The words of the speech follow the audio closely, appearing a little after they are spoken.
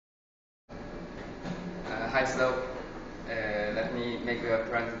Hi, so let me make a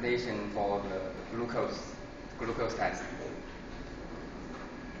presentation for the glucose test.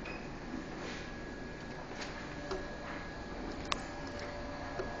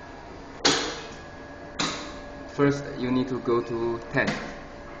 First, you need to go to test,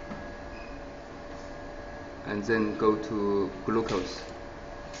 and then go to glucose.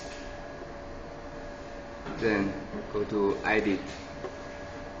 Then go to edit.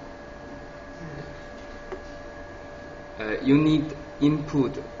 You need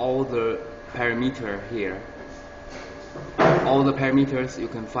input all the parameter here. All the parameters you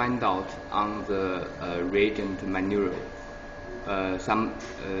can find out on the reagent manual.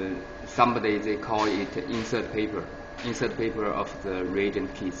 Somebody they call it insert paper of the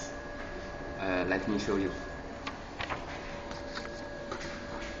reagent kits. Let me show you.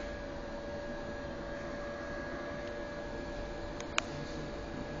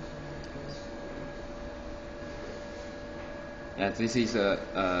 This is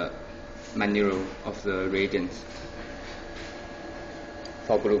a manual of the reagents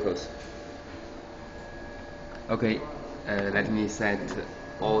for glucose. Okay, let me set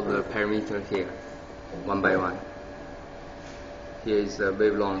all the parameters here, one by one. Here is the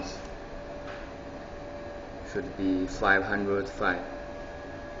wavelength, should be 505.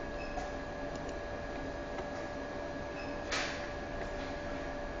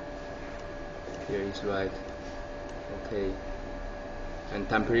 Here is right. Okay. And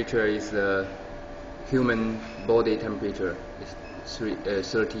temperature is the human body temperature, is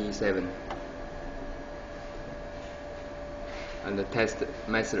 37. And the test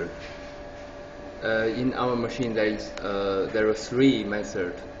method. In our machine there are three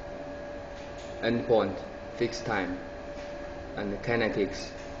methods: endpoint, fixed time, and kinetics.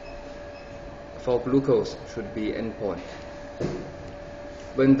 For glucose should be endpoint.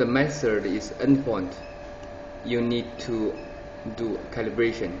 When the method is endpoint, you need to do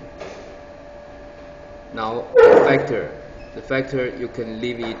calibration. Now the factor you can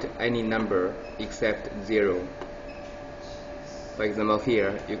leave it any number except 0. For example,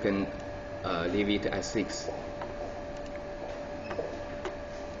 here you can leave it at 6.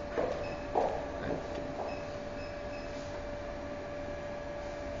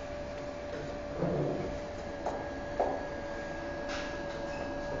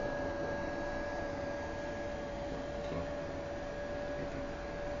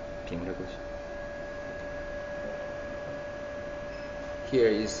 Here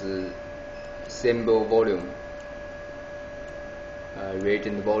is sample volume,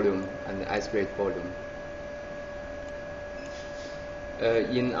 reagent volume, and aspirate volume.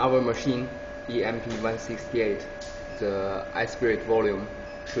 In our machine, EMP-168, the aspirate volume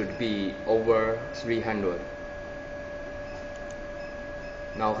should be over 300.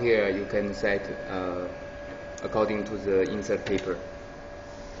 Now here you can set according to the insert paper.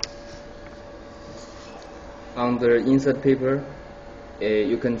 On the insert paper,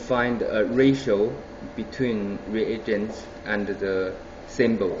 you can find a ratio between reagents and the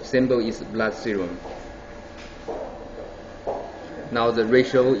sample. Sample is blood serum. Now the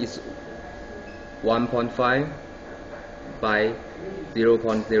ratio is 1.5 by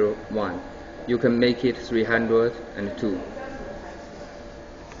 0.01. You can make it 302.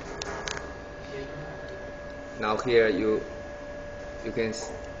 Now here you can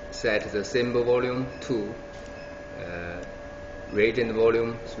set the sample volume 2. Reagent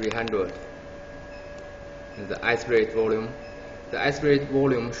volume 300. And the aspirate volume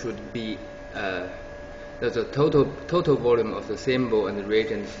should be the total volume of the sample and the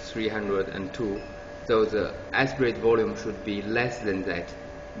reagent is 302. So the aspirate volume should be less than that,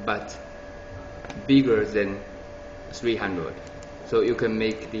 but bigger than 300. So you can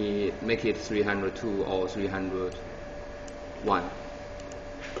make it 302 or 301.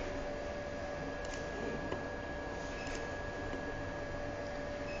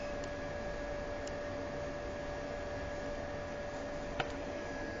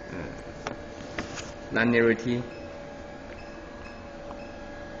 Linearity,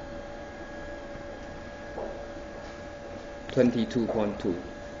 (22.2).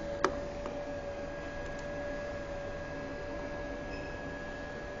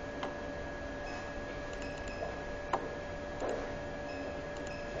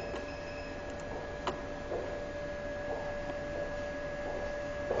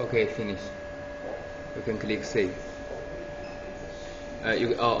 Okay, finish. You can click save.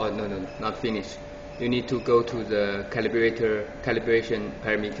 No, not finish. You need to go to the calibration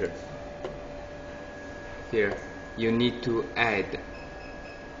parameter. Here, you need to add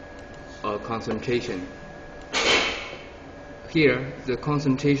a concentration. Here, the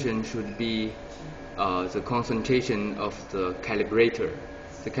concentration should be the concentration of the calibrator.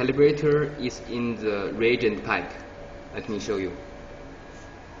 The calibrator is in the reagent pipe. Let me show you.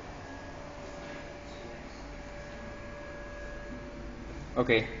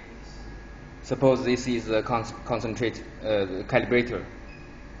 Okay. Suppose this is the calibrator.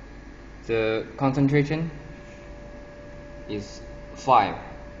 The concentration is 5.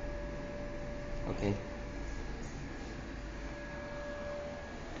 Okay.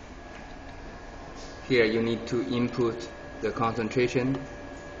 Here you need to input the concentration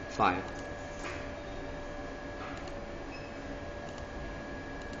 5.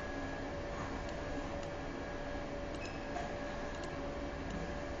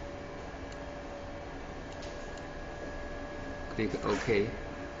 Click OK, and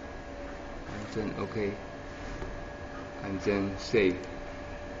then OK, and then save.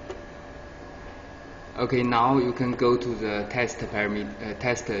 Okay, now you can go to the test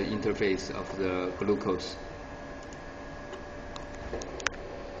interface of the glucose.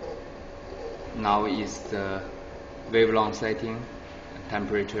 Now is the wavelength setting,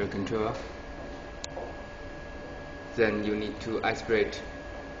 temperature control. Then you need to aspirate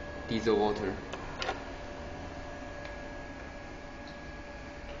diesel water.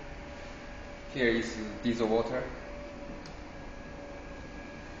 Here is diesel water.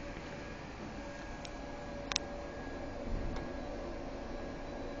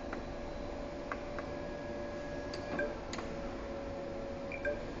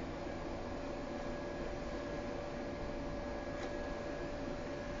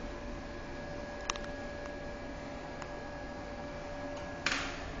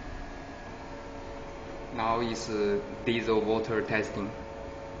 Now is diesel water testing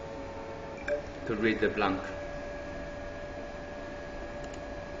to read the blank.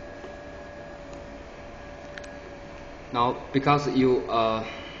 Now, because you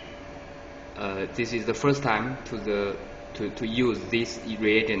this is the first time to use this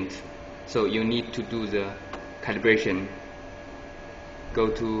reagent, so you need to do the calibration. Go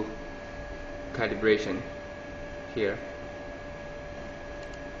to calibration here,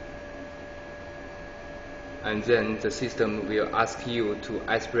 and then the system will ask you to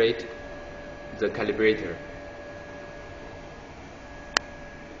aspirate the calibrator.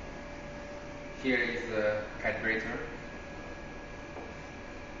 Here is the calibrator.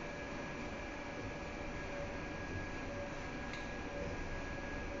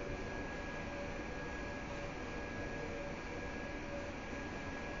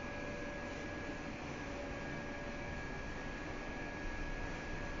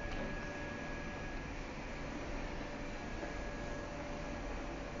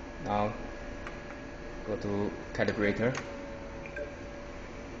 Now go to calibrator.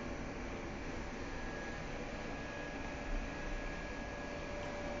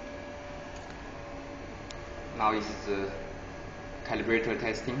 Now is the calibrator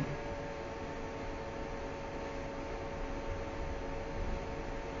testing.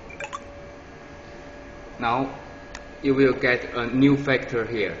 Now you will get a new factor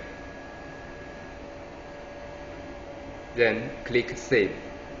here. Then click Save.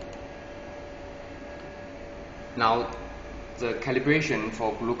 Now the calibration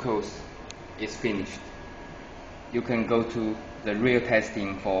for glucose is finished. You can go to the real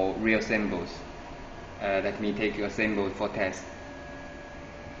testing for real samples. Let me take your sample for test.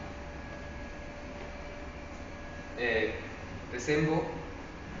 The sample,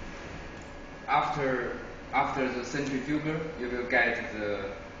 after the centrifugal, you will get the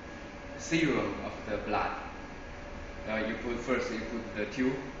serum of the blood. First you put the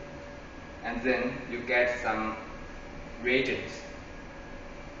tube, and then you get some reagents.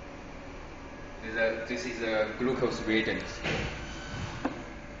 This is a glucose reagent.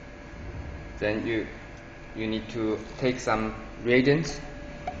 Then you need to take some reagents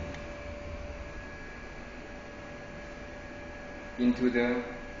into the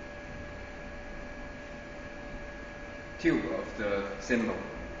tube of the sample,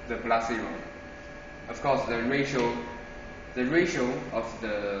 the blood serum. Of course, the ratio of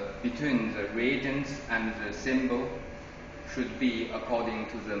between the reagents and the sample should be according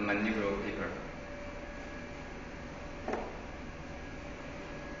to the manual paper.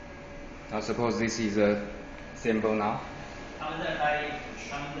 Now suppose this is a sample now.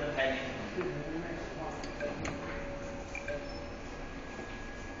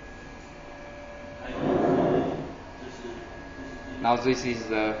 Now this is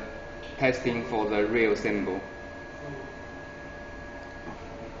the testing for the real sample.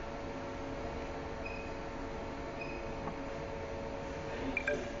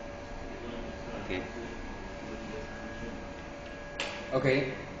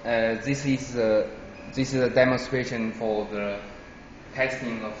 Okay, this is This is a demonstration for the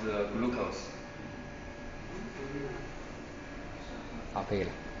testing of the glucose. 好，可以了。